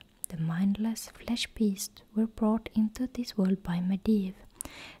parted. The mindless flesh beasts were brought into this world by Medivh,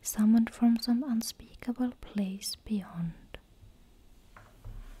 summoned from some unspeakable place beyond.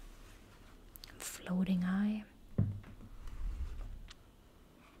 Floating eye.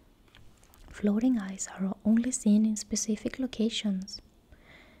 Floating eyes are only seen in specific locations,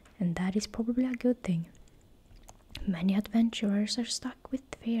 and that is probably a good thing. Many adventurers are struck with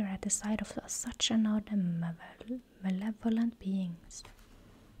fear at the sight of such another malevolent beings.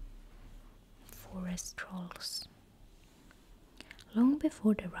 Forest trolls. Long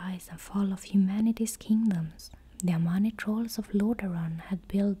before the rise and fall of humanity's kingdoms, the Amani trolls of Lordaeron had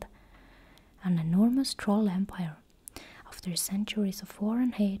built an enormous troll empire. After centuries of war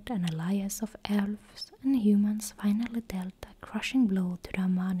and hate, an alliance of elves and humans finally dealt a crushing blow to the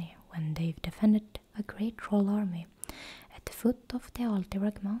Amani when they defended a great troll army at the foot of the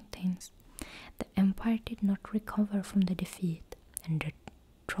Altirag Mountains. The empire did not recover from the defeat, and the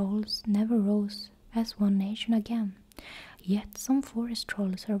trolls never rose as one nation again. Yet some forest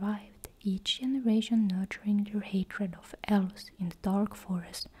trolls survived, each generation nurturing their hatred of elves in the dark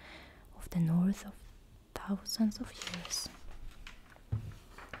forest of the north of thousands of years.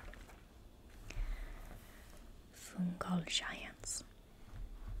 Fungal giants.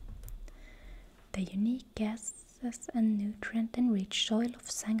 The unique gases and nutrient-enriched soil of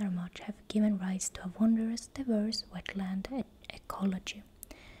Sangarmarch have given rise to a wondrous, diverse wetland ecology.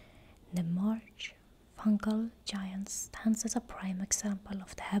 The march fungal giant stands as a prime example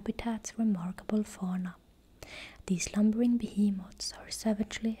of the habitat's remarkable fauna. These lumbering behemoths are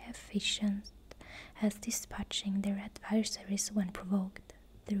savagely efficient at dispatching their adversaries when provoked,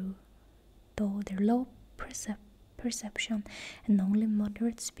 though their low perception and only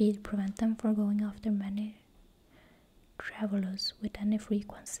moderate speed prevent them from going after many travelers with any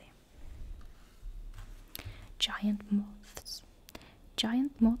frequency. Giant moths.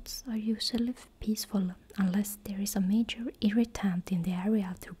 Giant moths are usually peaceful unless there is a major irritant in the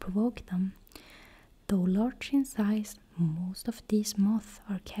area to provoke them. Though large in size, most of these moths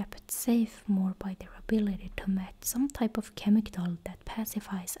are kept safe more by their ability to emit some type of chemical that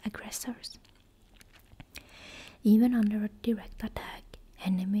pacifies aggressors. Even under a direct attack,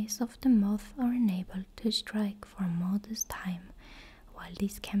 enemies of the moth are enabled to strike for a modest time while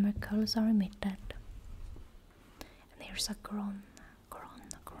these chemicals are emitted. And here's a groan.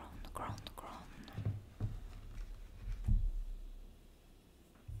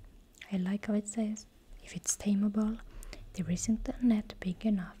 I like how it says, if it's tameable, there isn't a net big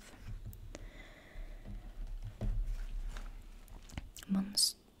enough.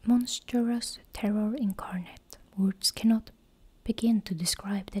 Monstrous terror incarnate. Words cannot begin to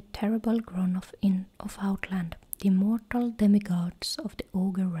describe the terrible groan of Outland, the immortal demigods of the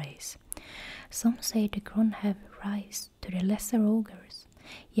ogre race. Some say the Gron have rise to the lesser ogres,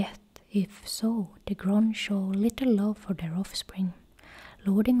 yet if so, the Gron show little love for their offspring,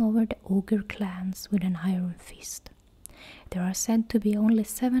 lording over the ogre clans with an iron fist. There are said to be only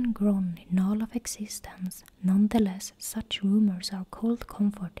 7 Gron in all of existence. Nonetheless, such rumors are cold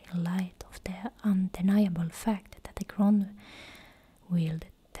comfort in light of the undeniable fact that the Gron wield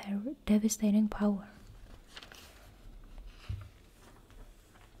devastating power.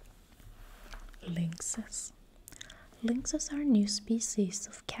 Lynxes. Lynxes are a new species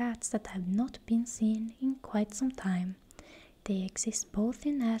of cats that have not been seen in quite some time. They exist both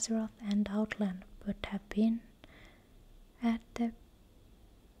in Azeroth and Outland, but have been at the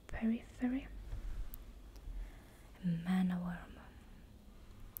periphery. Mana worm.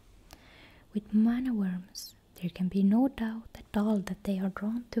 With mana worms, there can be no doubt at all that they are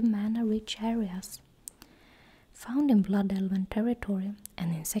drawn to mana-rich areas. Found in Blood Elven territory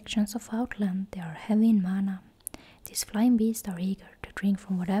and in sections of Outland, they are heavy in mana. These flying beasts are eager to drink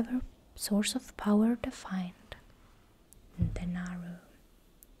from whatever source of power they find. The Naru.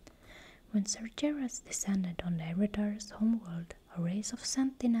 When Sergeras descended on the Eridar's homeworld, a race of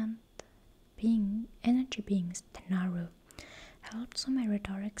sentient energy beings, the Naru, helped some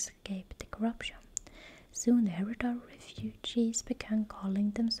Eridar escape the corruption. Soon the Eridar refugees began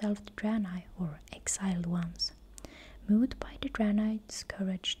calling themselves the Draenei, or exiled ones. Moved by the Draenei's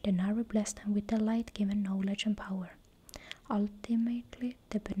courage, the Naru blessed them with the light-given knowledge and power. Ultimately,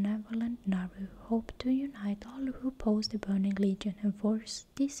 the benevolent Naru hoped to unite all who opposed the Burning Legion and force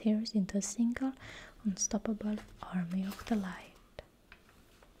these heroes into a single, unstoppable army of the light.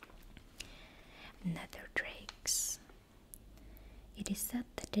 Nether Drakes. It is said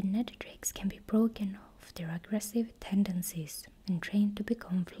that the Nether Drakes can be broken of their aggressive tendencies and trained to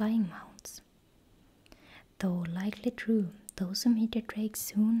become flying mounts. Though likely true, those who meet the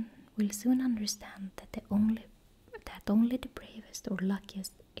Drakes will soon understand that only the bravest or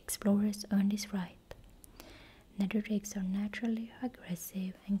luckiest explorers earn this right. Nether Drakes are naturally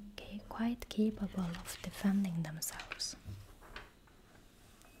aggressive and quite capable of defending themselves.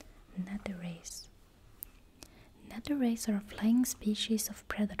 Nether Race. Nether Race are a flying species of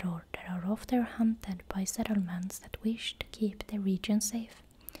predator that are often hunted by settlements that wish to keep their region safe.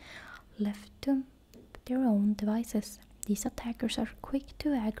 Left to their own devices, these attackers are quick to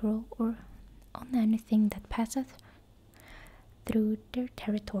aggro or on anything that passes through their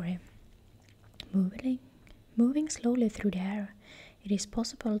territory. Moving slowly through the air, it is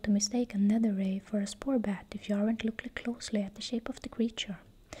possible to mistake a nether ray for a spore bat if you aren't looking closely at the shape of the creature,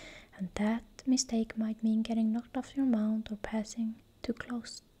 and that mistake might mean getting knocked off your mount or passing too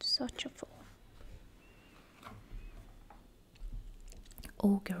close to such a foe.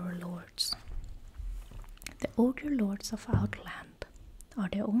 Ogre Lords. The Ogre Lords of Outland are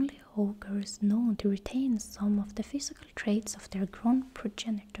the only ogres known to retain some of the physical traits of their grown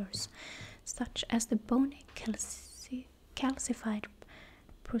progenitors, such as the bony calcified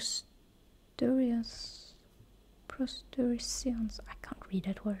Prostericians, I can't read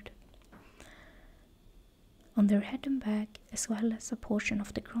that word, on their head and back, as well as a portion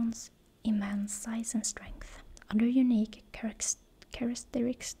of the grown's immense size and strength. Other unique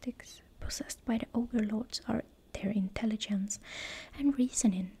characteristics possessed by the Ogre Lords are their intelligence and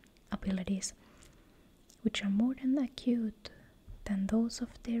reasoning abilities, which are more than acute than those of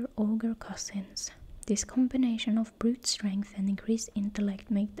their ogre cousins. This combination of brute strength and increased intellect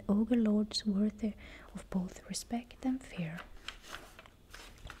make the Ogre Lords worthy of both respect and fear.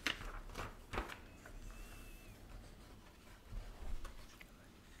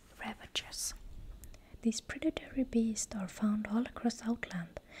 Ravagers. These predatory beasts are found all across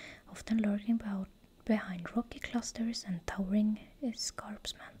Outland, often lurking behind rocky clusters and towering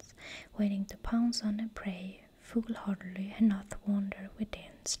escarpments, waiting to pounce on their prey foolhardily and not wander within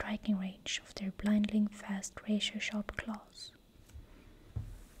striking range of their blinding fast razor-sharp claws.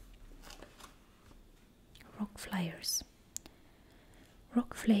 Rock Flyers.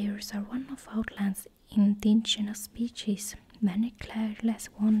 Rock Flyers are one of Outland's indigenous species. Many careless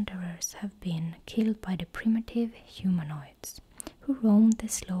wanderers have been killed by the primitive humanoids, who roam the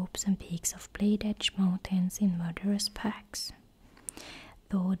slopes and peaks of blade-edge mountains in murderous packs.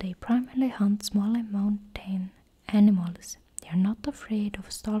 Though they primarily hunt smaller mountain animals, they are not afraid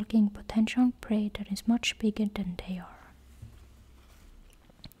of stalking potential prey that is much bigger than they are.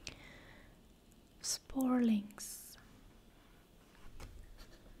 Sporelings.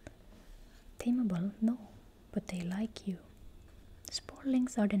 Tameable? No, but they like you.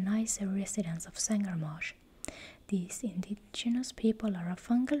 Sporelings are the nicer residents of Sangarmarsh. These indigenous people are a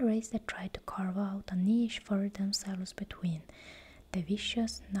fungal race that try to carve out a niche for themselves between the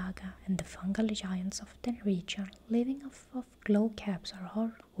vicious Naga and the fungal giants of the region. Living off of glow caps are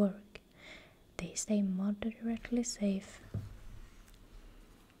hard work. They stay moderately safe.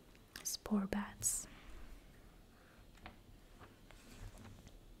 Spore bats.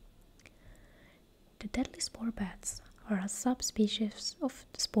 The deadly spore bats are a subspecies of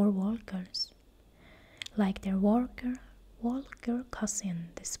the spore walkers. Like their walker cousin,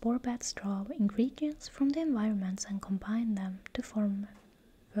 the spore bats draw ingredients from the environments and combine them to form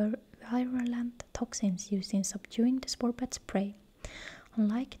virulent toxins used in subduing the spore bat's prey.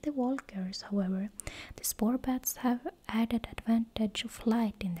 Unlike the walkers, however, the spore bats have added advantage of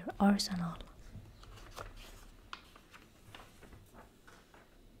light in their arsenal.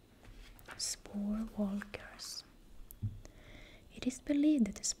 Spore walkers. It is believed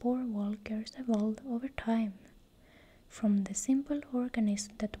that the spore walkers evolved over time from the simple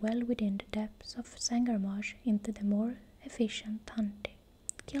organisms that dwell within the depths of Sangarmarsh into the more efficient hunting,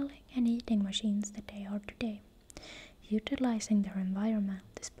 killing and eating machines that they are today. Utilizing their environment,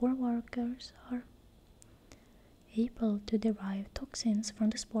 the spore walkers are able to derive toxins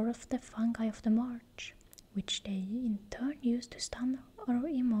from the spore of the fungi of the marsh, which they in turn use to stun or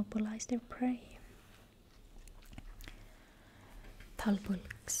immobilize their prey.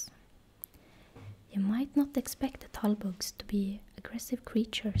 Talbugs. You might not expect the talbugs to be aggressive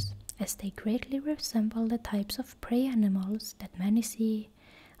creatures, as they greatly resemble the types of prey animals that many see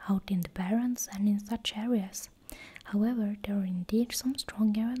out in the barrens and in such areas. However, there are indeed some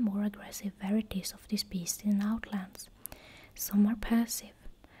stronger and more aggressive varieties of this beast in outlands. Some are passive,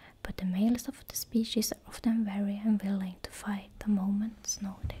 but the males of the species are often very unwilling to fight a moment's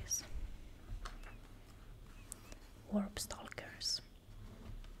notice. Warp stalkers.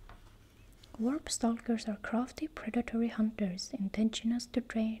 Warp stalkers are crafty predatory hunters intentionous to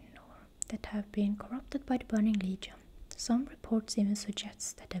drain or that have been corrupted by the Burning Legion. Some reports even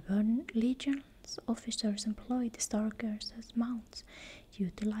suggest that the Burning Legion's officers employ the stalkers as mounts,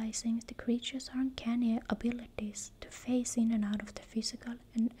 utilizing the creature's uncanny abilities to phase in and out of the physical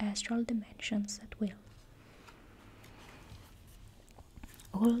and astral dimensions at will.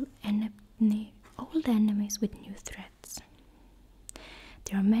 Old enemies with new threats.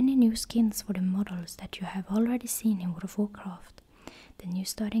 There are many new skins for the models that you have already seen in World of Warcraft. The new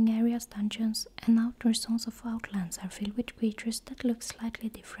starting areas, dungeons, and outer zones of Outlands are filled with creatures that look slightly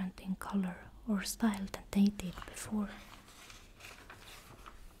different in color or style than they did before.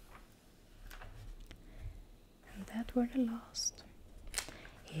 And that were the last.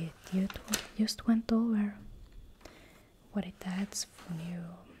 It just went over what it adds for new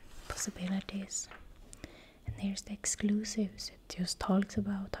possibilities. And here's the exclusives. It just talks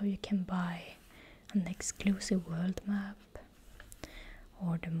about how you can buy an exclusive world map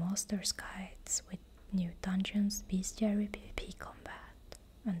or the Master's Guides with new dungeons, bestiary, PvP combat,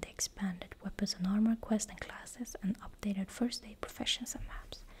 and the expanded weapons and armor quests and classes and updated first aid professions and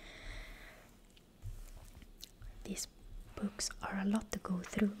maps. These books are a lot to go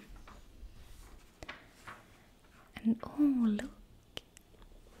through. And oh look,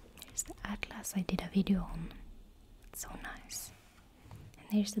 here's the atlas I did a video on. It's so nice. And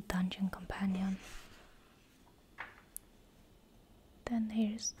here's the dungeon companion. Then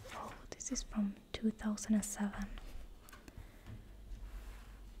here's, oh, this is from 2007.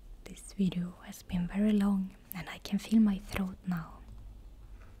 This video has been very long and I can feel my throat now.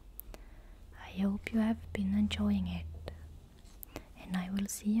 I hope you have been enjoying it, and I will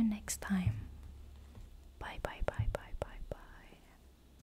see you next time.